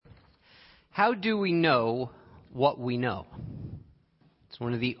How do we know what we know? It's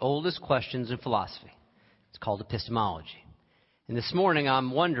one of the oldest questions in philosophy. It's called epistemology. And this morning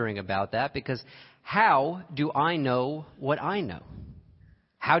I'm wondering about that because how do I know what I know?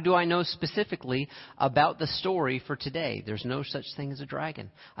 How do I know specifically about the story for today? There's no such thing as a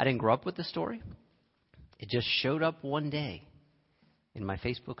dragon. I didn't grow up with the story. It just showed up one day in my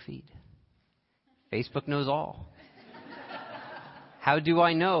Facebook feed. Facebook knows all. How do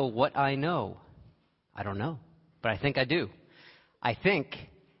I know what I know? I don't know, but I think I do. I think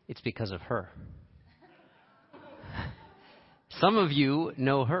it's because of her. Some of you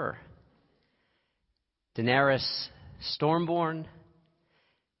know her. Daenerys Stormborn,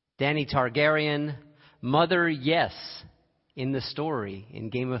 Dany Targaryen, Mother, yes, in the story in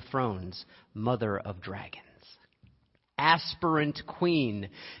Game of Thrones, Mother of Dragons. Aspirant queen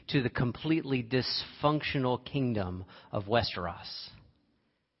to the completely dysfunctional kingdom of Westeros.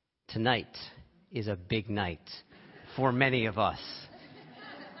 Tonight is a big night for many of us.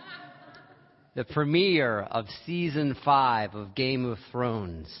 The premiere of Season 5 of Game of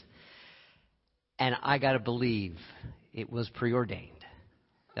Thrones. And I got to believe it was preordained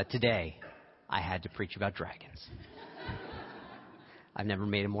that today I had to preach about dragons. I've never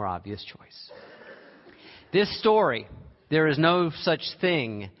made a more obvious choice. This story, There Is No Such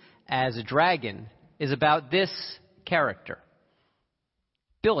Thing as a Dragon, is about this character,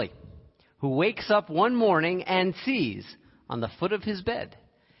 Billy, who wakes up one morning and sees on the foot of his bed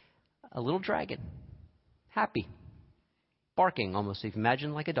a little dragon, happy, barking almost, if you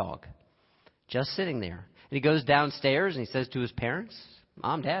imagine, like a dog, just sitting there. And he goes downstairs and he says to his parents,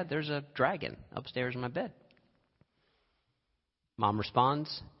 Mom, Dad, there's a dragon upstairs in my bed. Mom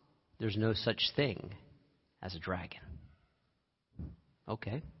responds, there's no such thing as a dragon.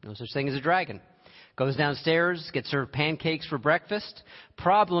 Okay, no such thing as a dragon. Goes downstairs, gets served pancakes for breakfast.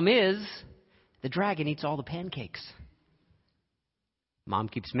 Problem is, the dragon eats all the pancakes. Mom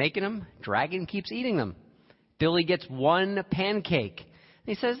keeps making them. Dragon keeps eating them. Billy gets one pancake.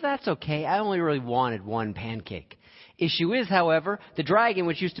 He says, that's okay. I only really wanted one pancake. Issue is, however, the dragon,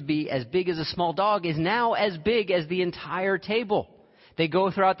 which used to be as big as a small dog, is now as big as the entire table. They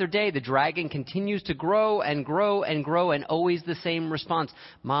go throughout their day. The dragon continues to grow and grow and grow, and always the same response.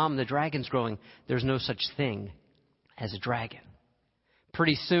 Mom, the dragon's growing. There's no such thing as a dragon.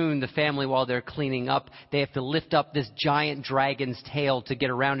 Pretty soon, the family, while they're cleaning up, they have to lift up this giant dragon's tail to get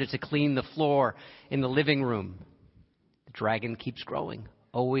around it to clean the floor in the living room. The dragon keeps growing.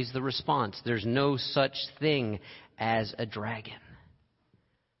 Always the response. There's no such thing as a dragon.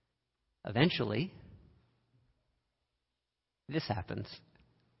 Eventually, this happens.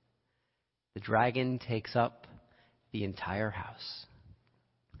 The dragon takes up the entire house.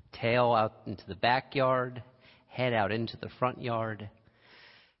 Tail out into the backyard, head out into the front yard.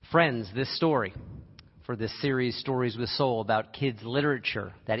 Friends, this story, for this series, Stories with Soul, about kids'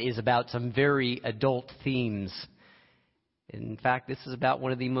 literature that is about some very adult themes. In fact, this is about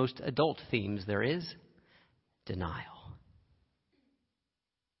one of the most adult themes there is, denial.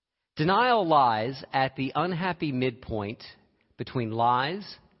 Denial lies at the unhappy midpoint between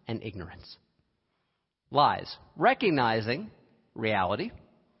lies and ignorance. Lies, recognizing reality,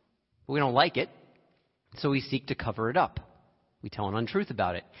 but we don't like it, so we seek to cover it up. We tell an untruth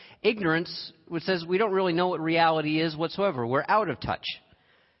about it. Ignorance, which says we don't really know what reality is whatsoever. We're out of touch.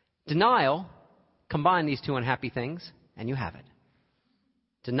 Denial, combine these two unhappy things, and you have it.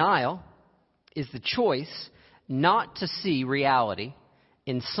 Denial is the choice not to see reality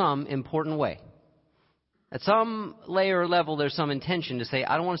in some important way. At some layer or level, there's some intention to say,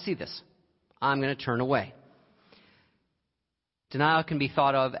 I don't want to see this. I'm going to turn away. Denial can be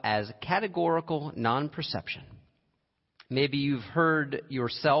thought of as categorical non-perception. Maybe you've heard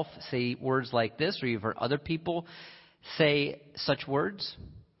yourself say words like this, or you've heard other people say such words.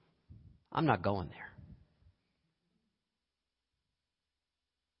 I'm not going there.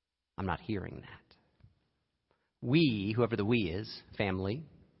 I'm not hearing that. We, whoever the we is, family,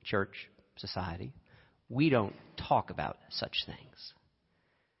 church, society, we don't talk about such things.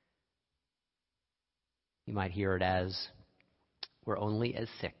 You might hear it as, we're only as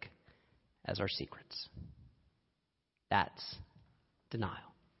sick as our secrets. That's denial.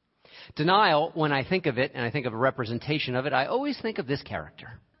 Denial, when I think of it, and I think of a representation of it, I always think of this character.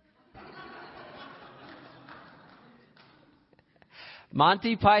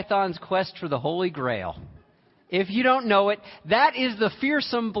 Monty Python's Quest for the Holy Grail. If you don't know it, that is the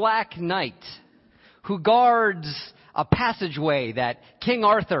fearsome Black Knight who guards a passageway that King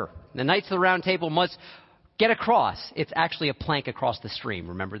Arthur, the Knights of the Round Table, must get across. It's actually a plank across the stream.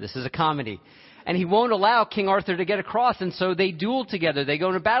 Remember, this is a comedy. And he won't allow King Arthur to get across, and so they duel together. They go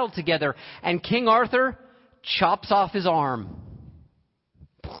into battle together, and King Arthur chops off his arm.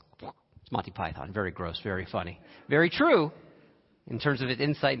 It's Monty Python. Very gross, very funny. Very true in terms of its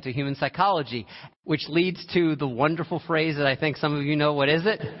insight into human psychology, which leads to the wonderful phrase that I think some of you know. What is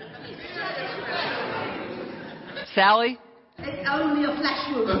it? Sally? It's only a flesh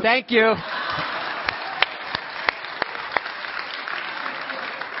wound. Thank you.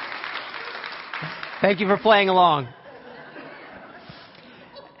 Thank you for playing along.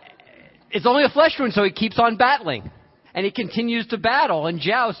 It's only a flesh wound, so he keeps on battling. And he continues to battle and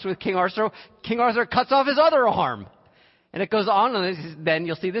joust with King Arthur. King Arthur cuts off his other arm. And it goes on, and then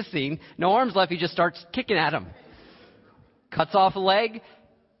you'll see this scene. No arms left, he just starts kicking at him. Cuts off a leg,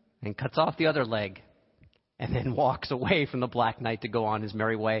 and cuts off the other leg. And then walks away from the Black Knight to go on his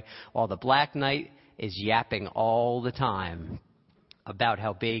merry way, while the Black Knight is yapping all the time about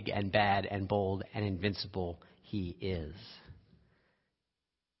how big and bad and bold and invincible he is.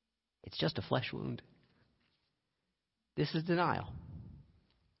 It's just a flesh wound. This is denial.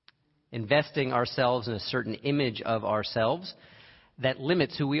 Investing ourselves in a certain image of ourselves that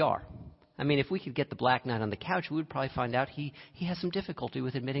limits who we are. I mean, if we could get the Black Knight on the couch, we would probably find out he has some difficulty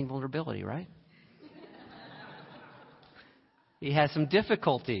with admitting vulnerability, right? He has some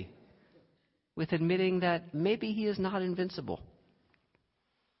difficulty with admitting that maybe he is not invincible.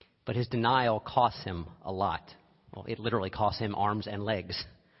 But his denial costs him a lot. Well, it literally costs him arms and legs.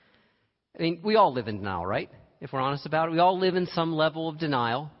 I mean, we all live in denial, right? If we're honest about it, we all live in some level of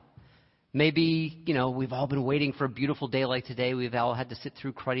denial. Maybe, we've all been waiting for a beautiful day like today. We've all had to sit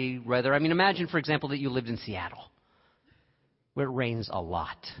through cruddy weather. I mean, imagine, for example, that you lived in Seattle, where it rains a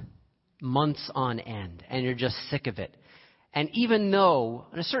lot, months on end, and you're just sick of it. And even though,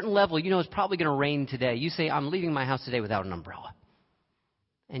 on a certain level, it's probably going to rain today, you say, I'm leaving my house today without an umbrella.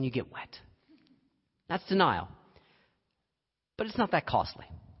 And you get wet. That's denial. But it's not that costly.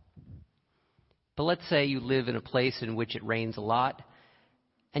 But let's say you live in a place in which it rains a lot,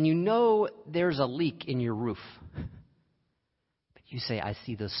 and there's a leak in your roof. But you say, I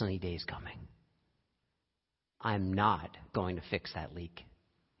see those sunny days coming. I'm not going to fix that leak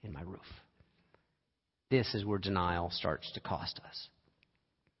in my roof. This is where denial starts to cost us.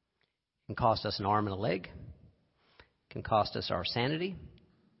 It can cost us an arm and a leg. It can cost us our sanity,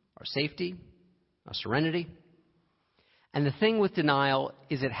 our safety, our serenity. And the thing with denial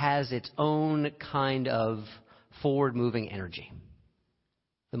is it has its own kind of forward-moving energy.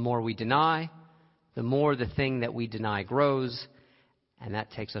 The more we deny, the more the thing that we deny grows, and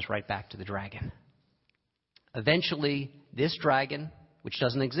that takes us right back to the dragon. Eventually, this dragon, which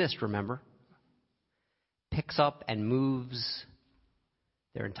doesn't exist, remember, picks up and moves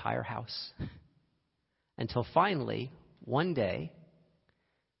their entire house until finally, one day,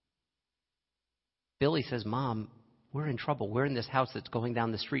 Billy says, Mom, we're in trouble. We're in this house that's going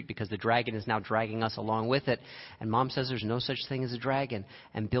down the street because the dragon is now dragging us along with it. And Mom says there's no such thing as a dragon.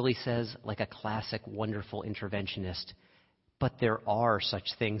 And Billy says, like a classic, wonderful interventionist, but there are such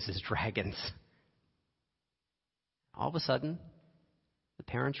things as dragons. All of a sudden, the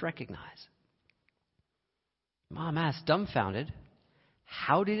parents recognize. Mom asks, dumbfounded,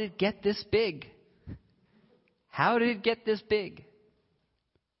 how did it get this big? How did it get this big?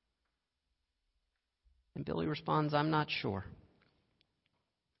 And Billy responds, I'm not sure.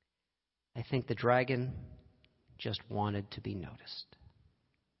 I think the dragon just wanted to be noticed.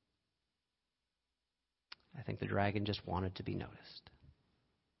 I think the dragon just wanted to be noticed.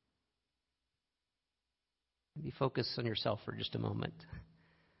 Maybe focus on yourself for just a moment.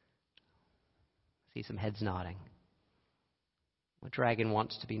 See some heads nodding. What dragon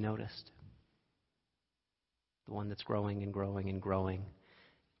wants to be noticed? The one that's growing and growing and growing,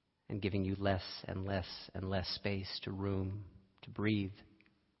 and giving you less and less and less space to room, to breathe,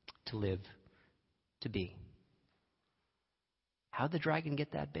 to live, to be. How'd the dragon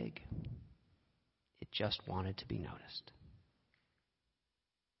get that big? It just wanted to be noticed.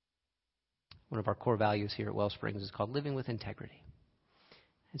 One of our core values here at Wellsprings is called living with integrity.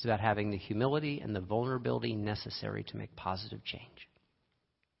 It's about having the humility and the vulnerability necessary to make positive change.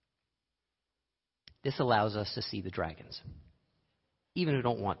 This allows us to see the dragons, even who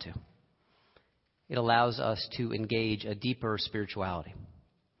don't want to. It allows us to engage a deeper spirituality.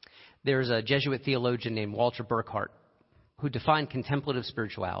 There's a Jesuit theologian named Walter Burkhardt who defined contemplative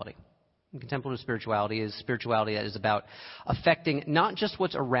spirituality. And contemplative spirituality that is about affecting not just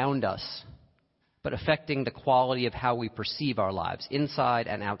what's around us, but affecting the quality of how we perceive our lives, inside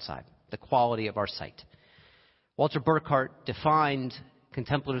and outside, the quality of our sight. Walter Burkhardt defined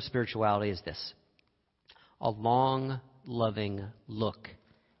contemplative spirituality as this: a long, loving look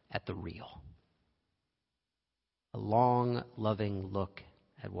at the real. A long, loving look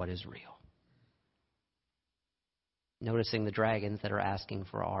at what is real. Noticing the dragons that are asking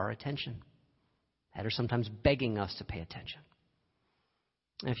for our attention, that are sometimes begging us to pay attention.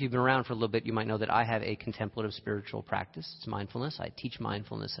 And if you've been around for a little bit, you might know that I have a contemplative spiritual practice. It's mindfulness. I teach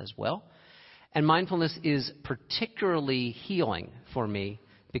mindfulness as well. And mindfulness is particularly healing for me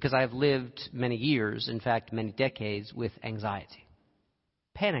because I've lived many years, in fact, many decades, with anxiety,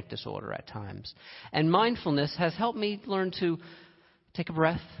 panic disorder at times. And mindfulness has helped me learn to take a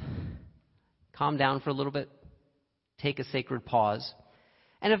breath, calm down for a little bit, take a sacred pause.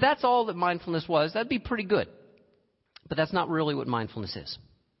 And if that's all that mindfulness was, that'd be pretty good. But that's not really what mindfulness is.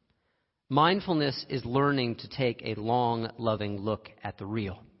 Mindfulness is learning to take a long, loving look at the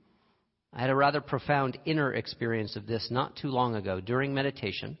real. I had a rather profound inner experience of this not too long ago during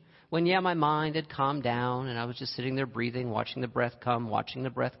meditation when, my mind had calmed down and I was just sitting there breathing, watching the breath come, watching the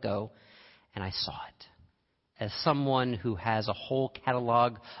breath go, and I saw it. As someone who has a whole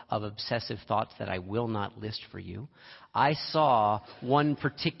catalog of obsessive thoughts that I will not list for you, I saw one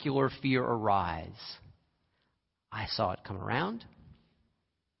particular fear arise. I saw it come around,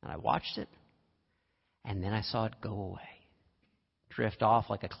 and I watched it, and then I saw it go away, drift off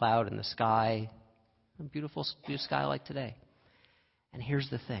like a cloud in the sky, a beautiful blue sky like today. And here's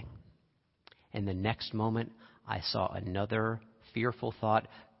the thing. In the next moment, I saw another fearful thought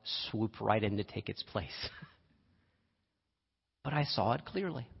swoop right in to take its place. But I saw it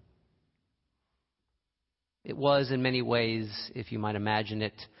clearly. It was, in many ways, if you might imagine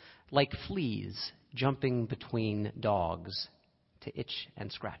it, like fleas jumping between dogs to itch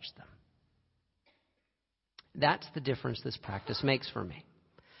and scratch them. That's the difference this practice makes for me.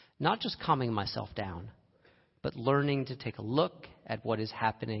 Not just calming myself down, but learning to take a look at what is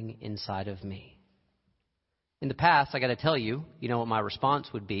happening inside of me. In the past, I got to tell you, you know what my response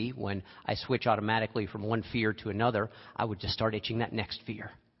would be when I switch automatically from one fear to another. I would just start itching that next fear.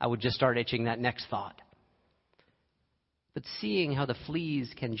 I would just start itching that next thought. But seeing how the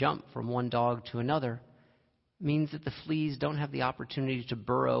fleas can jump from one dog to another means that the fleas don't have the opportunity to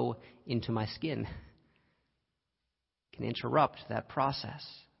burrow into my skin. It can interrupt that process.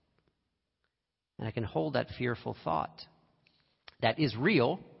 And I can hold that fearful thought. That is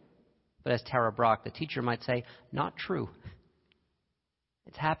real. But as Tara Brach, the teacher, might say, not true.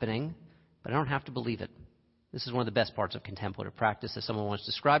 It's happening, but I don't have to believe it. This is one of the best parts of contemplative practice. As someone once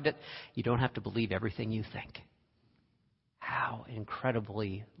described it, you don't have to believe everything you think. How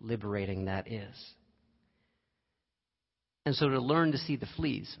incredibly liberating that is. And so to learn to see the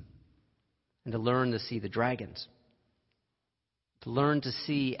fleas, and to learn to see the dragons, to learn to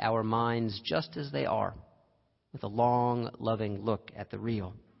see our minds just as they are, with a long, loving look at the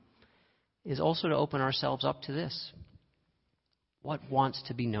real, is also to open ourselves up to this. What wants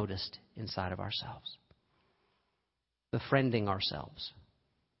to be noticed inside of ourselves? Befriending ourselves,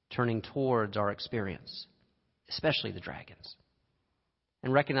 turning towards our experience, especially the dragons.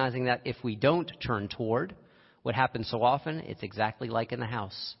 And recognizing that if we don't turn toward, what happens so often, it's exactly like in the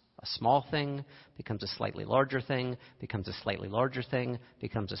house. A small thing becomes a slightly larger thing, becomes a slightly larger thing,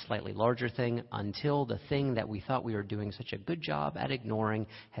 becomes a slightly larger thing, until the thing that we thought we were doing such a good job at ignoring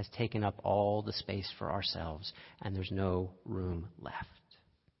has taken up all the space for ourselves, and there's no room left.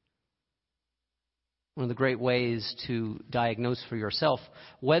 One of the great ways to diagnose for yourself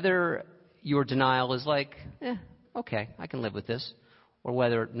whether your denial is like, okay, I can live with this, or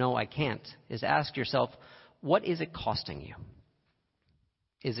whether, no, I can't, is ask yourself, what is it costing you?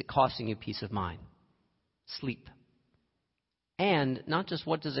 Is it costing you peace of mind, sleep? And not just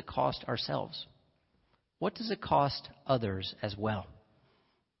what does it cost ourselves? What does it cost others as well?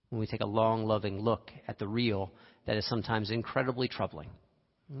 When we take a long, loving look at the real that is sometimes incredibly troubling.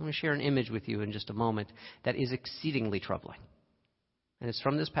 I'm going to share an image with you in just a moment that is exceedingly troubling. And it's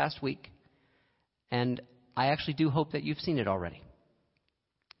from this past week. And I actually do hope that you've seen it already,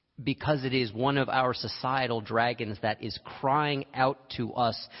 because it is one of our societal dragons that is crying out to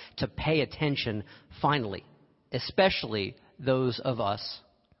us to pay attention finally, especially those of us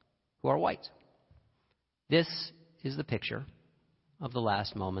who are white. This is the picture of the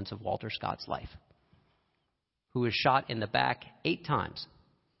last moments of Walter Scott's life, who was shot in the back 8 times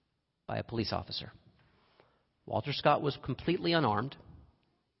by a police officer. Walter Scott was completely unarmed,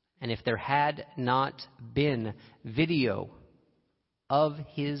 and if there had not been video of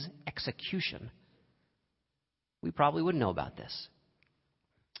his execution, we probably wouldn't know about this.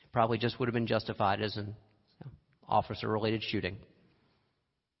 It probably just would have been justified as an officer-related shooting.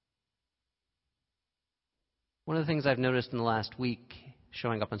 One of the things I've noticed in the last week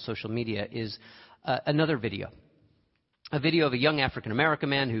showing up on social media is another video. A video of a young African-American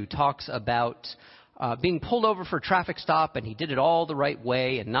man who talks about being pulled over for a traffic stop, and he did it all the right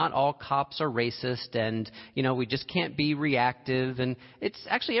way, and not all cops are racist, and, we just can't be reactive. And it's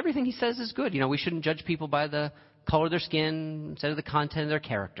actually everything he says is good. We shouldn't judge people by the color of their skin instead of the content of their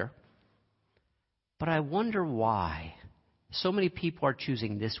character. But I wonder why so many people are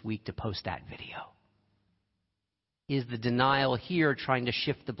choosing this week to post that video. Is the denial here trying to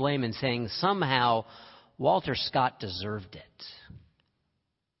shift the blame and saying somehow Walter Scott deserved it?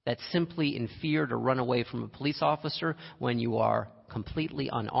 That simply in fear to run away from a police officer when you are completely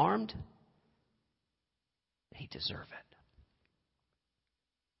unarmed, they deserve it.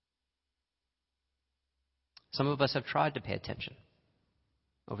 Some of us have tried to pay attention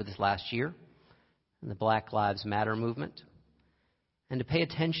over this last year in the Black Lives Matter movement, and to pay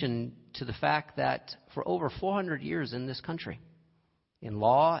attention to the fact that for over 400 years in this country, in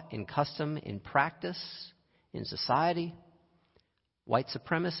law, in custom, in practice, in society, white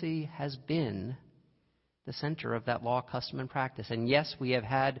supremacy has been the center of that law, custom, and practice. And yes, we have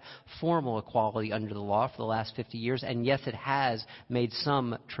had formal equality under the law for the last 50 years, and yes, it has made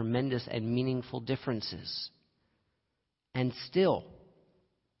some tremendous and meaningful differences. And still,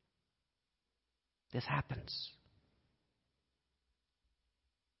 this happens.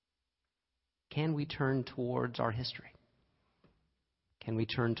 Can we turn towards our history? Can we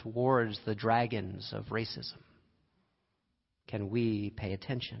turn towards the dragons of racism? Can we pay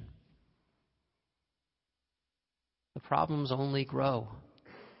attention? The problems only grow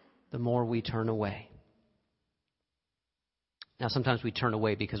the more we turn away. Now, sometimes we turn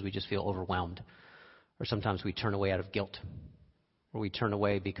away because we just feel overwhelmed, or sometimes we turn away out of guilt, or we turn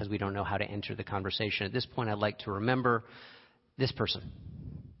away because we don't know how to enter the conversation. At this point, I'd like to remember this person.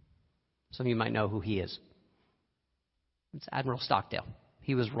 Some of you might know who he is. It's Admiral Stockdale.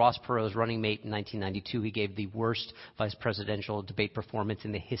 He was Ross Perot's running mate in 1992. He gave the worst vice presidential debate performance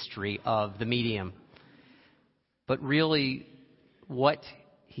in the history of the medium. But really, what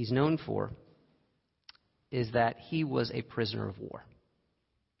he's known for is that he was a prisoner of war.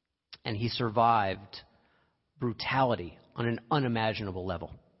 And he survived brutality on an unimaginable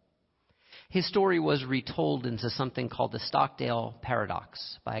level. His story was retold into something called the Stockdale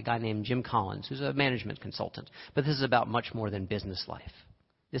Paradox by a guy named Jim Collins, who's a management consultant. But this is about much more than business life.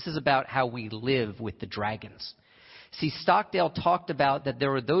 This is about how we live with the dragons. See, Stockdale talked about that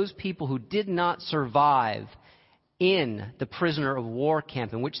there were those people who did not survive in the prisoner of war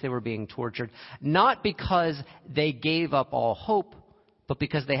camp in which they were being tortured, not because they gave up all hope, but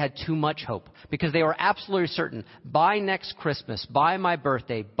because they had too much hope. Because they were absolutely certain, by next Christmas, by my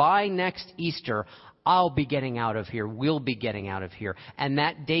birthday, by next Easter, I'll be getting out of here, we'll be getting out of here. And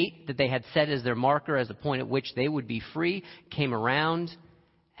that date that they had set as their marker, as the point at which they would be free, came around,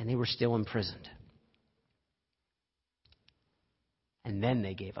 and they were still imprisoned. And then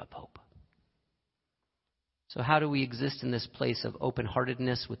they gave up hope. So how do we exist in this place of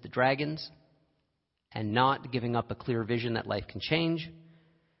open-heartedness with the dragons and not giving up a clear vision that life can change?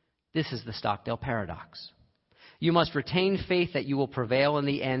 This is the Stockdale Paradox. You must retain faith that you will prevail in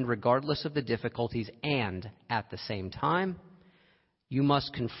the end regardless of the difficulties, and at the same time, you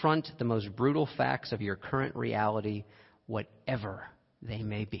must confront the most brutal facts of your current reality, whatever they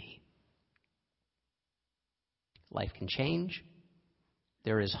may be. Life can change.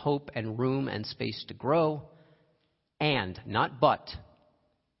 There is hope and room and space to grow. And, not but,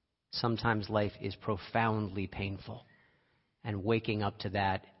 sometimes life is profoundly painful. And waking up to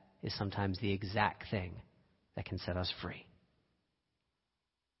that is sometimes the exact thing that can set us free.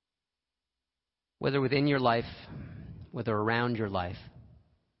 Whether within your life, whether around your life,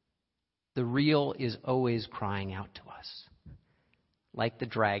 the real is always crying out to us. Like the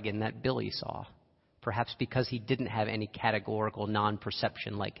dragon that Billy saw, perhaps because he didn't have any categorical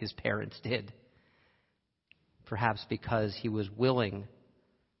non-perception like his parents did. Perhaps because he was willing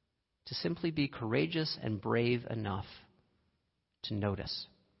to simply be courageous and brave enough to notice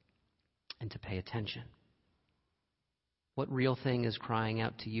and to pay attention. What real thing is crying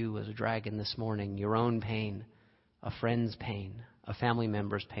out to you as a dragon this morning? Your own pain, a friend's pain, a family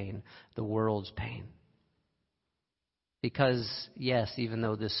member's pain, the world's pain. Because, yes, even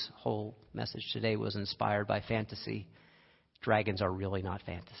though this whole message today was inspired by fantasy, dragons are really not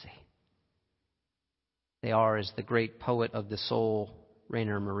fantasy. They are, as the great poet of the soul,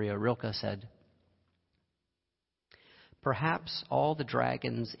 Rainer Maria Rilke, said, perhaps all the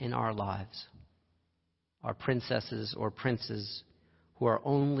dragons in our lives are princesses or princes who are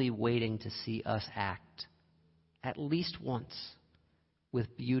only waiting to see us act, at least once,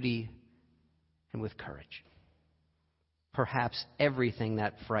 with beauty and with courage. Perhaps everything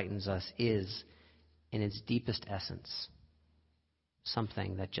that frightens us is, in its deepest essence,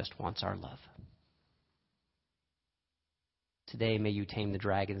 something that just wants our love. Today, may you tame the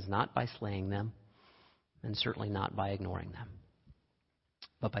dragons not by slaying them, and certainly not by ignoring them,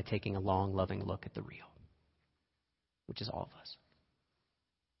 but by taking a long, loving look at the real, which is all of us.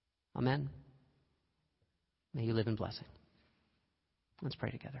 Amen. May you live in blessing. Let's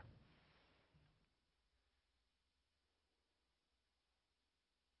pray together.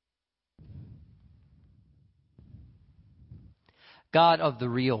 God of the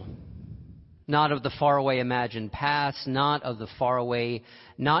real, not of the faraway imagined past, not of the faraway,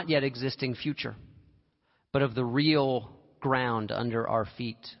 not yet existing future, but of the real ground under our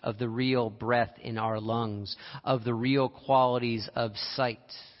feet, of the real breath in our lungs, of the real qualities of sight,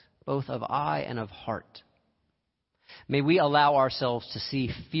 both of eye and of heart. May we allow ourselves to see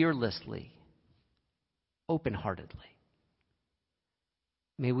fearlessly, open-heartedly.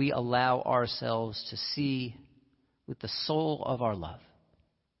 May we allow ourselves to see with the soul of our love.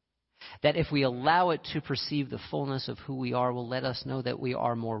 That if we allow it to perceive the fullness of who we are, will let us know that we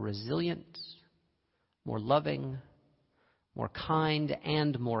are more resilient, more loving, more kind,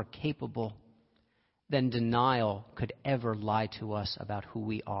 and more capable than denial could ever lie to us about who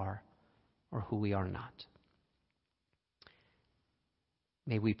we are or who we are not.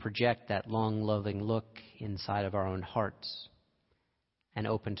 May we project that long, loving look inside of our own hearts and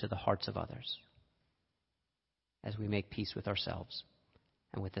open to the hearts of others as we make peace with ourselves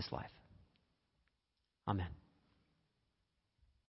and with this life. Amen.